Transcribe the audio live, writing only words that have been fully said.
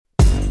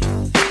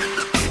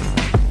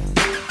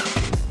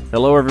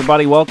Hello,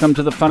 everybody. Welcome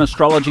to the Fun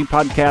Astrology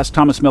Podcast.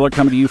 Thomas Miller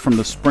coming to you from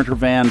the Sprinter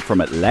van from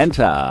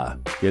Atlanta.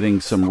 Getting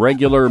some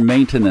regular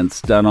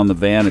maintenance done on the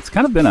van. It's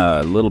kind of been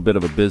a little bit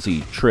of a busy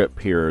trip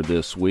here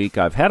this week.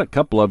 I've had a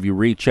couple of you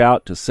reach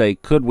out to say,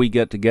 could we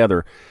get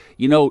together?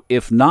 You know,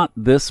 if not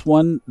this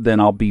one,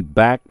 then I'll be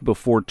back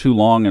before too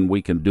long and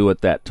we can do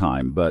it that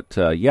time. But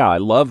yeah, I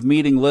love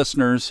meeting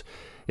listeners.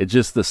 It's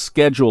just the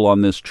schedule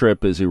on this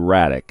trip is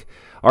erratic.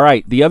 All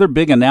right, the other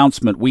big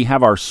announcement, we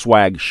have our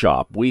swag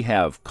shop. We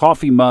have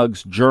coffee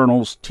mugs,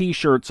 journals,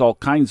 T-shirts, all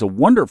kinds of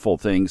wonderful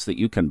things that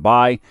you can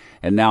buy.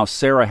 And now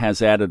Sarah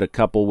has added a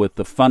couple with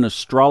the Fun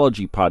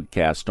Astrology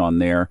podcast on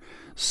there.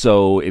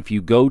 So if you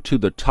go to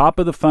the top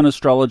of the Fun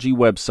Astrology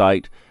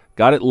website,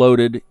 got it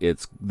loaded,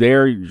 it's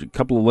there, a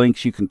couple of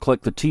links, you can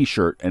click the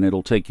T-shirt and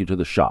it'll take you to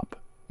the shop.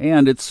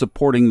 And it's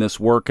supporting this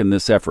work and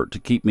this effort to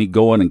keep me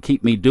going and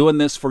keep me doing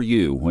this for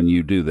you when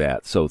you do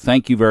that. So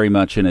thank you very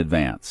much in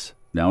advance.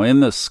 Now, in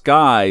the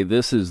sky,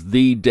 this is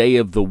the day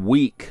of the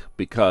week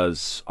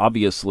because,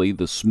 obviously,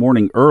 this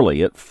morning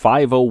early at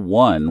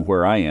 5:01,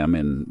 where I am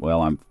in,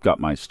 well, I've got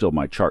my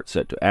chart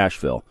set to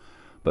Asheville,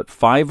 but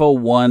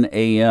 5:01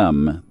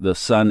 a.m., the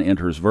sun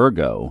enters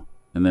Virgo,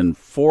 and then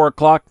 4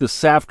 o'clock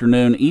this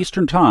afternoon,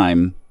 Eastern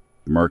Time,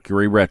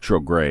 Mercury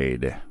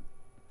retrograde.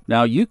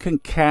 Now, you can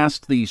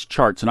cast these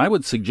charts, and I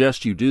would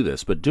suggest you do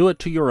this, but do it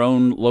to your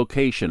own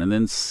location and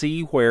then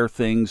see where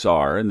things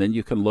are, and then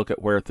you can look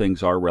at where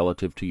things are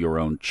relative to your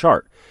own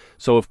chart.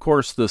 So, of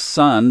course, the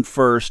sun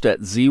first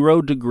at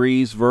 0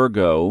 degrees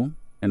Virgo,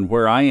 and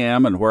where I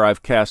am and where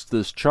I've cast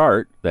this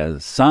chart,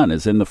 the sun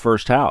is in the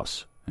first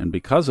house. And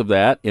because of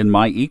that, in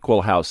my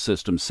equal house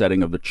system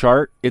setting of the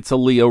chart, it's a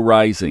Leo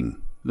rising.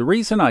 The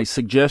reason I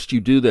suggest you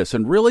do this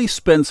and really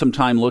spend some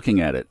time looking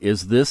at it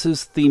is this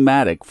is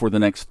thematic for the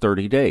next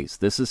 30 days.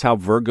 This is how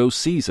Virgo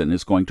season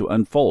is going to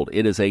unfold.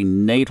 It is a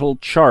natal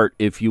chart,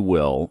 if you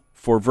will,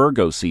 for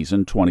Virgo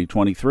season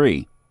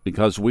 2023.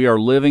 Because we are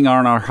living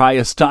on our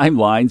highest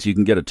timelines. You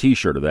can get a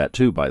T-shirt of that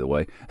too, by the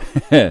way.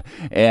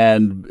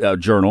 And a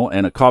journal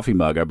and a coffee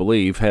mug, I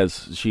believe.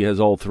 She has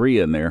all three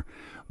in there.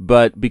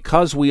 But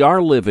because we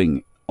are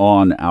living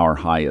on our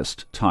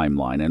highest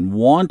timeline and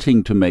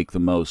wanting to make the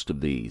most of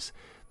these,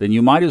 then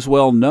you might as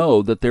well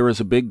know that there is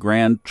a big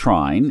grand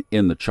trine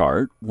in the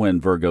chart when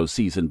Virgo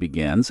season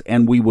begins,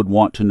 and we would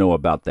want to know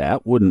about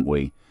that, wouldn't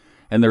we?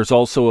 And there's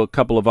also a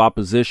couple of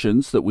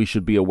oppositions that we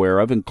should be aware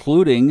of,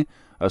 including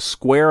a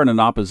square and an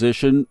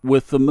opposition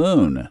with the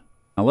moon.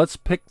 Now let's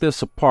pick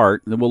this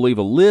apart, and then we'll leave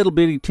a little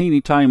bitty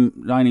teeny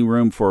tiny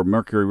room for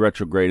Mercury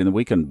retrograde, and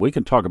then we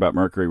can talk about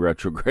Mercury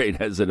retrograde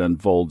as it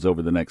unfolds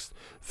over the next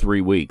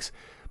 3 weeks.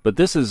 But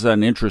this is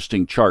an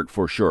interesting chart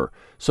for sure.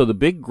 So the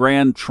big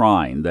grand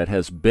trine that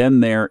has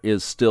been there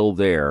is still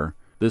there.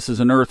 This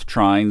is an Earth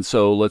trine,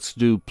 so let's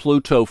do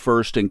Pluto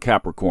first in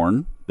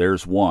Capricorn.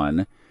 There's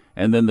one.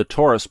 And then the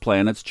Taurus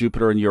planets,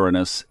 Jupiter and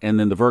Uranus. And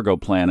then the Virgo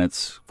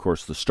planets, of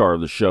course, the star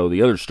of the show,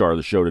 the other star of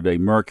the show today,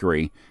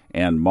 Mercury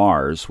and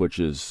Mars, which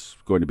is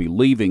going to be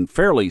leaving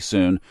fairly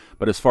soon.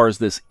 But as far as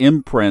this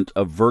imprint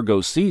of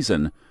Virgo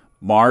season,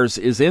 Mars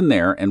is in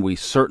there, and we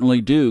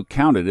certainly do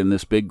count it in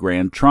this big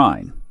grand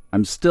trine.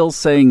 I'm still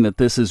saying that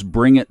this is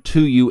bring it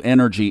to you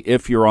energy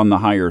if you're on the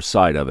higher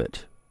side of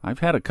it. I've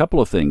had a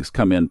couple of things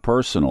come in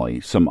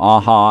personally, some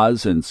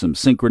ahas and some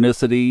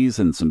synchronicities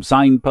and some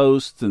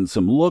signposts and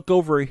some look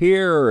over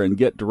here and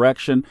get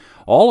direction.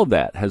 All of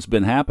that has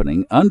been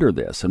happening under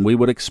this, and we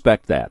would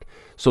expect that.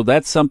 So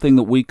that's something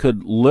that we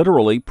could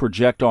literally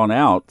project on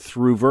out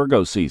through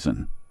Virgo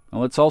season. Now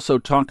let's also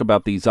talk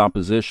about these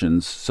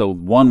oppositions. So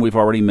one we've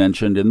already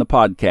mentioned in the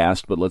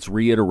podcast, but let's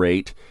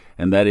reiterate.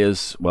 And that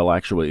is, well,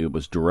 actually, it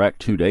was direct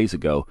 2 days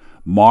ago.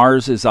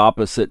 Mars is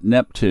opposite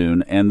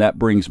Neptune, and that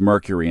brings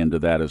Mercury into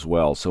that as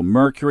well. So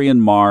Mercury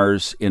and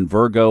Mars in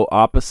Virgo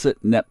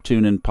opposite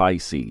Neptune in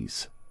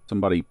Pisces.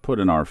 Somebody put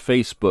in our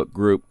Facebook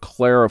group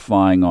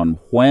clarifying on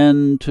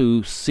when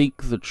to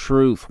seek the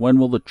truth. When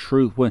will the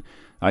truth...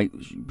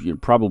 You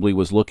probably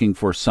was looking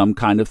for some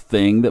kind of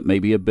thing that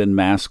maybe had been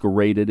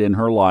masqueraded in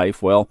her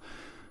life. Well,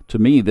 to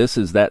me, this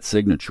is that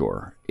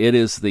signature. It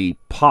is the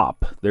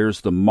pop.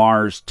 There's the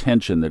Mars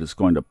tension that is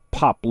going to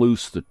pop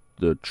loose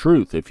the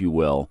truth, if you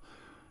will,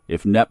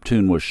 if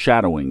Neptune was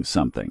shadowing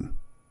something.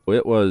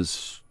 It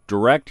was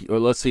direct, or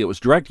let's see, it was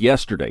direct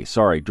yesterday.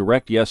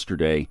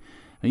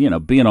 You know,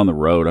 being on the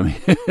road, I mean,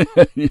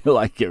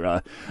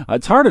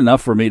 it's hard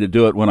enough for me to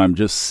do it when I'm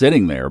just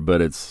sitting there, but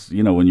it's,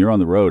 you know, when you're on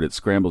the road, it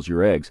scrambles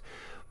your eggs.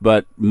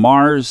 But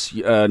Mars,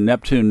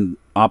 Neptune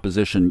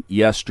opposition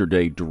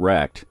yesterday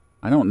direct.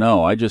 I don't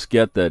know. I just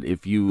get that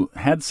if you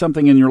had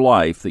something in your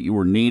life that you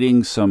were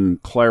needing some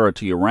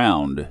clarity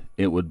around,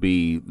 it would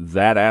be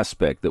that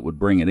aspect that would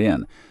bring it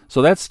in.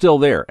 So that's still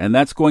there, and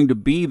that's going to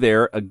be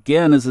there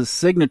again as a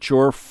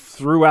signature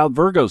throughout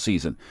Virgo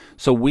season.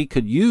 So we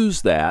could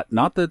use that,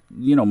 not that,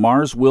 you know,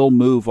 Mars will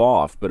move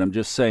off, but I'm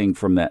just saying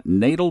from that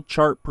natal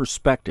chart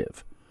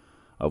perspective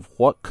of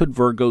what could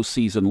Virgo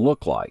season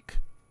look like.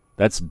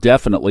 That's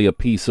definitely a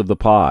piece of the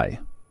pie.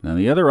 Now,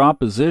 the other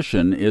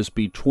opposition is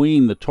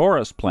between the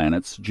Taurus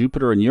planets,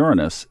 Jupiter and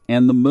Uranus,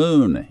 and the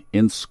Moon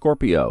in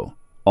Scorpio.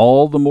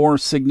 All the more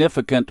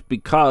significant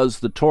because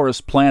the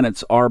Taurus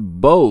planets are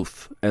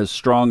both as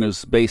strong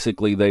as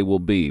basically they will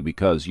be,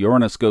 because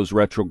Uranus goes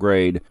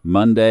retrograde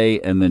Monday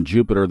and then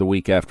Jupiter the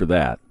week after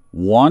that.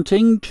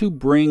 Wanting to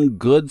bring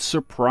good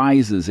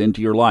surprises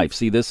into your life.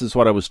 See, this is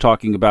what I was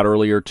talking about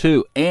earlier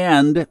too,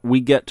 and we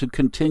get to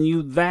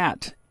continue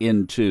that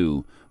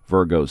into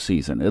Virgo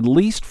season, at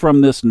least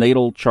from this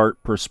natal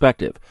chart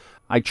perspective.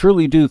 I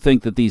truly do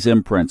think that these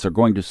imprints are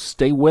going to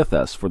stay with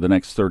us for the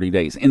next 30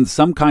 days in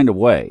some kind of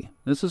way.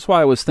 This is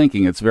why I was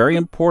thinking it's very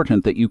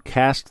important that you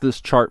cast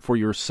this chart for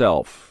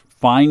yourself.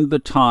 Find the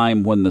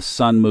time when the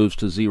sun moves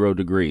to 0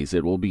 degrees.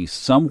 It will be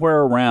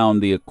somewhere around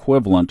the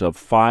equivalent of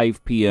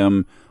 5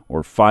 p.m.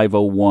 or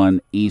 5:01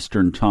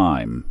 Eastern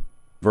Time.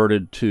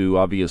 Converted to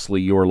obviously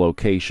your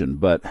location,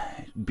 but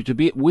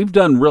we've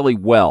done really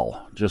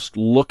well just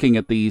looking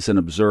at these and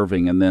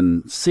observing and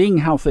then seeing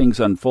how things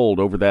unfold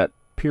over that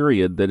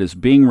period that is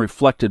being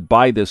reflected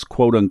by this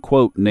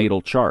quote-unquote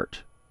natal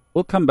chart.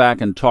 We'll come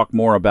back and talk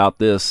more about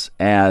this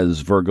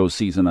as Virgo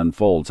season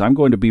unfolds. I'm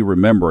going to be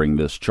remembering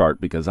this chart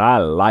because I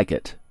like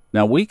it.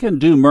 Now, we can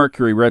do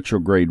Mercury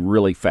retrograde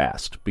really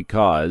fast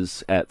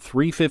because at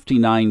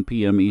 3:59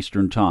 p.m.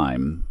 Eastern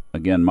Time,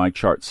 again, my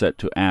chart set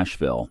to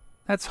Asheville,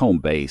 that's home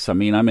base. I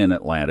mean, I'm in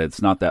Atlanta.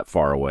 It's not that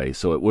far away,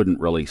 so it wouldn't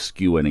really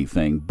skew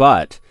anything.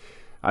 But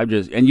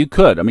and you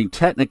could. I mean,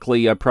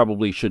 technically, I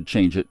probably should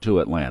change it to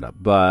Atlanta,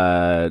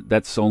 but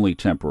that's only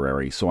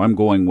temporary. So I'm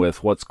going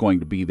with what's going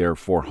to be there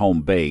for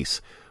home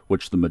base,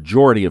 which the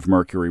majority of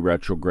Mercury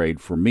retrograde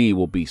for me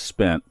will be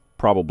spent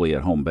probably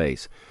at home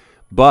base.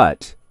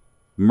 But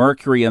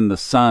Mercury and the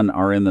Sun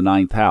are in the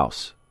 9th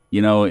house.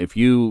 You know, if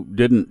you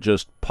didn't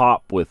just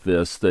pop with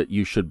this, that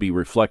you should be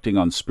reflecting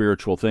on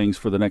spiritual things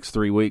for the next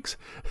 3 weeks,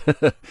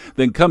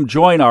 then come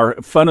join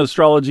our Fun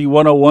Astrology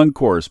 101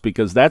 course,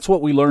 because that's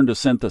what we learn to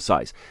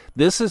synthesize.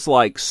 This is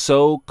like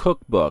so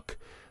cookbook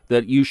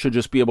that you should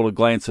just be able to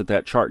glance at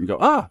that chart and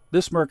go,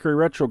 this Mercury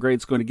retrograde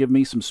is going to give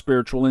me some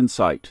spiritual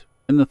insight.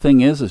 And the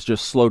thing is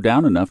just slow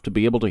down enough to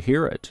be able to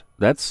hear it.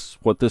 That's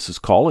what this is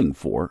calling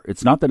for.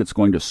 It's not that it's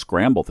going to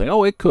scramble things.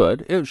 Oh, it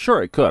could.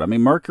 Sure, it could. I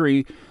mean,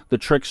 Mercury, the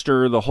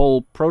trickster, the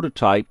whole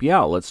prototype, yeah,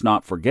 let's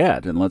not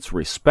forget and let's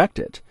respect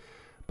it.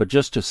 But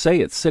just to say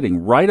it's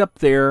sitting right up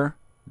there,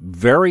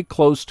 very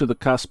close to the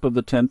cusp of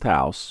the 10th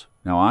house.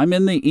 Now, I'm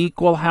in the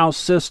equal house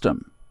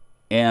system,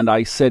 and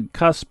I said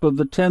cusp of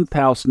the 10th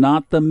house,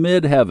 not the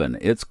midheaven.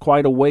 It's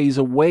quite a ways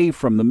away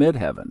from the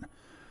midheaven.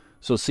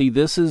 So see,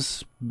 this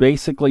is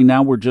basically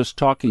now we're just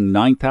talking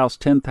 9th house,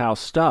 10th house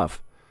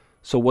stuff.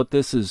 So what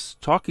this is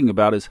talking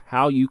about is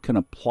how you can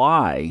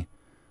apply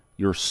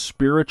your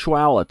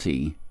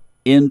spirituality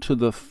into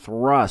the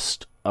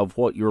thrust of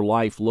what your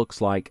life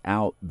looks like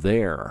out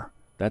there.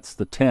 That's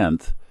the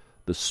 10th.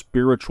 The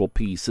spiritual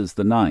piece is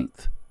the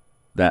 9th.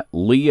 That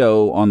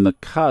Leo on the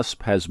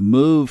cusp has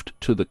moved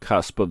to the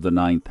cusp of the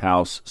 9th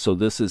house. So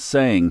this is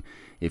saying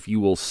if you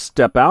will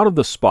step out of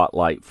the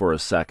spotlight for a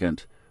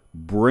second,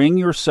 bring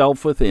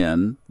yourself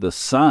within. The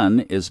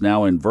sun is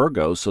now in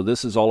Virgo, so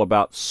this is all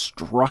about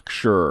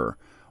structure,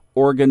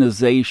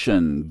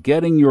 organization,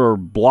 getting your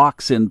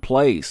blocks in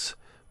place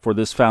for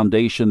this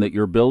foundation that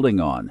you're building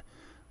on.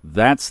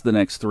 That's the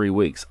next 3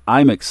 weeks.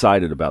 I'm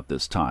excited about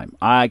this time.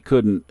 I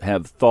couldn't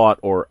have thought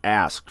or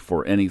asked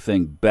for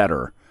anything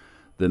better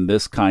than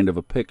this kind of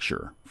a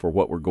picture for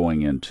what we're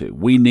going into.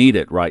 We need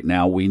it right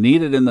now. We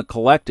need it in the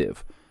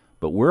collective.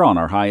 But we're on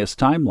our highest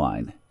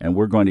timeline, and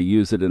we're going to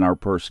use it in our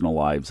personal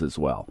lives as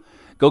well.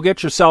 Go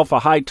get yourself a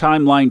high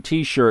timeline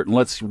t-shirt, and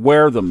let's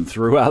wear them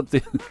throughout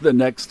the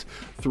next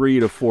 3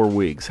 to 4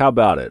 weeks. How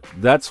about it?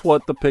 That's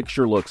what the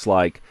picture looks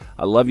like.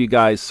 I love you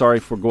guys. Sorry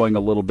for going a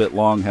little bit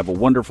long. Have a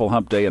wonderful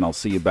hump day, and I'll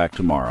see you back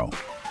tomorrow.